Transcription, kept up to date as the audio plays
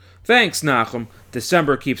Thanks, Nachum.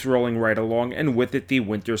 December keeps rolling right along, and with it the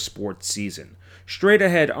winter sports season. Straight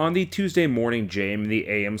ahead on the Tuesday morning JM the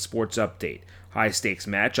AM Sports Update. High-stakes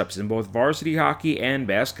matchups in both varsity hockey and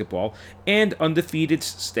basketball, and undefeateds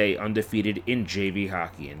stay undefeated in JV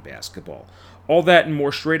hockey and basketball. All that and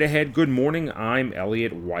more straight ahead. Good morning, I'm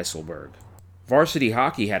Elliot Weiselberg. Varsity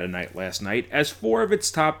hockey had a night last night, as 4 of its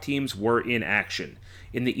top teams were in action.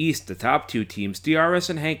 In the East, the top 2 teams, DRS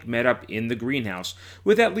and HANC, met up in the greenhouse,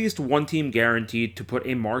 with at least one team guaranteed to put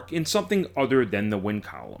a mark in something other than the win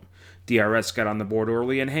column. DRS got on the board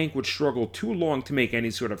early, and HANC would struggle too long to make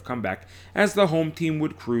any sort of comeback, as the home team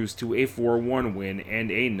would cruise to a 4-1 win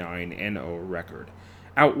and a 9-0 record.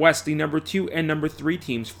 Out west, the number 2 and number 3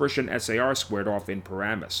 teams, Frisch and SAR, squared off in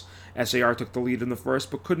Paramus. SAR took the lead in the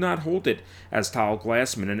first but could not hold it, as Tawil,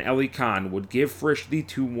 Glassman, and Kahn would give Frisch the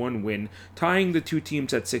 2-1 win, tying the two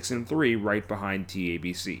teams at 6-3 right behind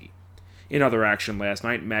TABC. In other action last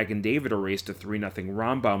night, Magen David erased a 3-0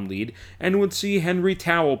 Rambam lead and would see Henry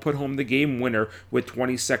Tawil put home the game winner with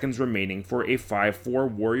 20 seconds remaining for a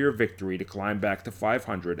 5-4 Warrior victory to climb back to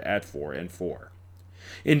 500 at 4-4.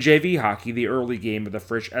 In JV hockey, the early game of the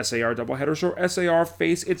Frisch-SAR doubleheader saw SAR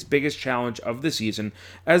face its biggest challenge of the season,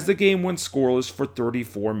 as the game went scoreless for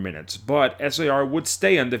 34 minutes, but SAR would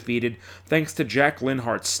stay undefeated thanks to Jack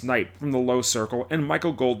Linhart's snipe from the low circle and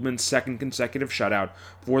Michael Goldmann's second consecutive shutout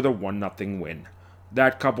for the 1-0 win.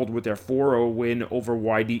 That, coupled with their 4-0 win over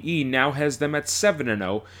YDE, now has them at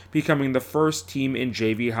 7-0, becoming the first team in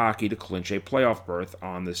JV hockey to clinch a playoff berth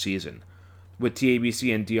on the season. With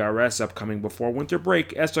TABC and DRS upcoming before winter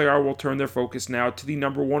break, SAR will turn their focus now to the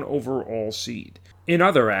number 1 overall seed. In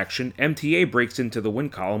other action, MTA breaks into the win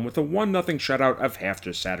column with a 1-0 shutout of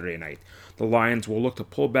HAFTR Saturday night. The Lions will look to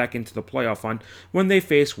pull back into the playoff hunt when they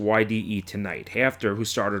face YDE tonight. HAFTR, who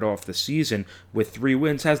started off the season with 3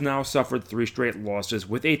 wins, has now suffered 3 straight losses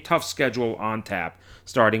with a tough schedule on tap,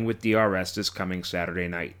 starting with DRS this coming Saturday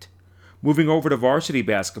night. Moving over to varsity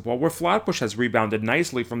basketball, where Flatbush has rebounded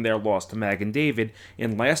nicely from their loss to Magen David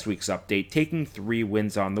in last week's update, taking 3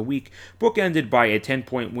 wins on the week, bookended by a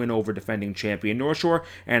 10-point win over defending champion North Shore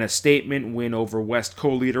and a statement win over West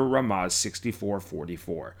Co-Leader Ramaz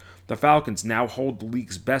 64-44. The Falcons now hold the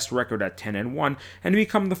league's best record at 10-1 and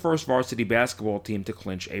become the first varsity basketball team to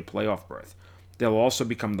clinch a playoff berth. They'll also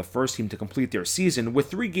become the first team to complete their season with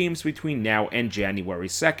 3 games between now and January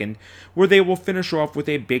 2nd, where they will finish off with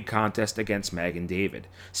a big contest against Magen David.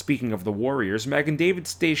 Speaking of the Warriors, Magen David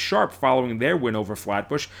stays sharp following their win over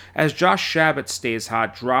Flatbush, as Josh Chabbot stays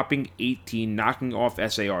hot, dropping 18, knocking off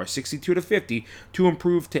SAR 62-50 to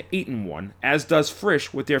improve to 8-1, as does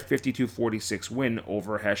Frisch with their 52-46 win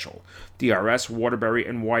over Heschel. DRS, Waterbury,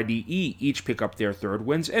 and YDE each pick up their 3rd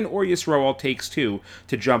wins, and Ohr Yisroel takes 2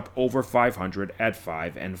 to jump over 500 at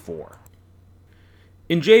 5-4.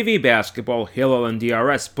 In JV basketball, Hillel and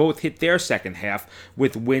DRS both hit their second half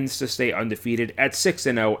with wins to stay undefeated at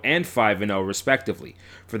 6-0 and 5-0 respectively.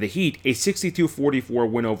 For the Heat, a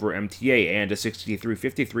 62-44 win over MTA and a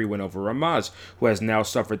 63-53 win over Ramaz, who has now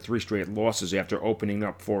suffered 3 straight losses after opening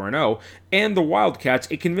up 4-0, and the Wildcats,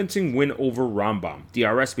 a convincing win over Rambam.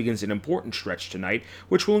 DRS begins an important stretch tonight,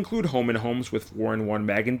 which will include home and homes with 4-1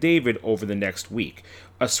 Magen David over the next week.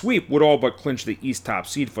 A sweep would all but clinch the East top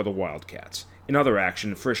seed for the Wildcats. In other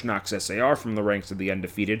action, Frisch knocks SAR from the ranks of the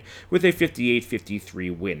undefeated with a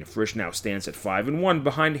 58-53 win. Frisch now stands at 5-1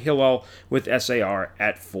 behind Hillel, with SAR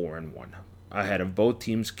at 4-1. Ahead of both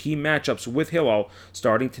teams' key matchups with Hillel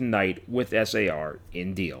starting tonight with SAR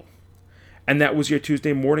in Deal. And that was your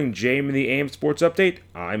Tuesday morning JM in the AM Sports Update.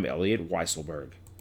 I'm Elliot Weiselberg.